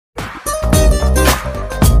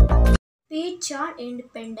Speech on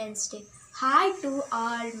Independence Day. Hi to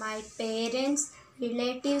all my parents,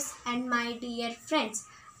 relatives, and my dear friends.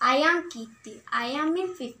 I am Keerthi. I am in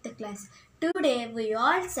 5th class. Today we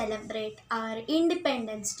all celebrate our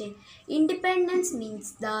Independence Day. Independence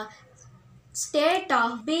means the state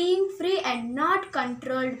of being free and not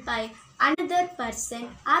controlled by another person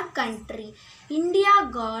or country. India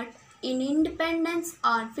got in independence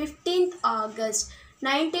on 15th August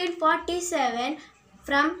 1947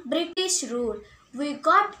 from British rule. We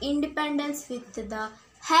got independence with the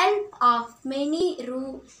help of many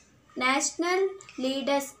national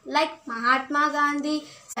leaders like Mahatma Gandhi,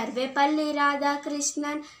 Sarvepalli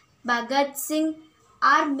Radhakrishnan, Bhagat Singh,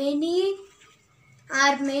 are many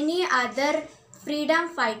other freedom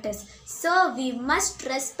fighters. So we must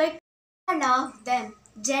respect all of them.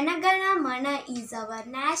 Janagana Mana is our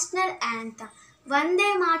national anthem. Vande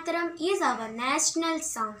Mataram is our national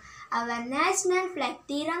song. Our national flag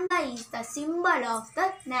Tiranga is the symbol of the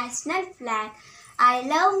national flag. I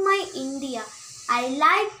love my India. I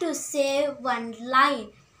like to say one line.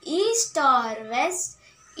 East or west,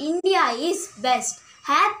 India is best.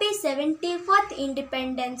 Happy 74th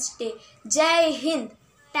Independence Day. Jai Hind.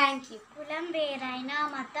 Thank you. కులం వేరైనా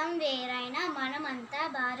మతం వేరైనా మనమంతా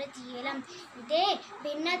భారతీయులం. ఇదే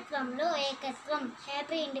భిన్నత్వంలో ఏకత్వం.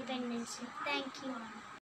 Happy independence day. Thank you.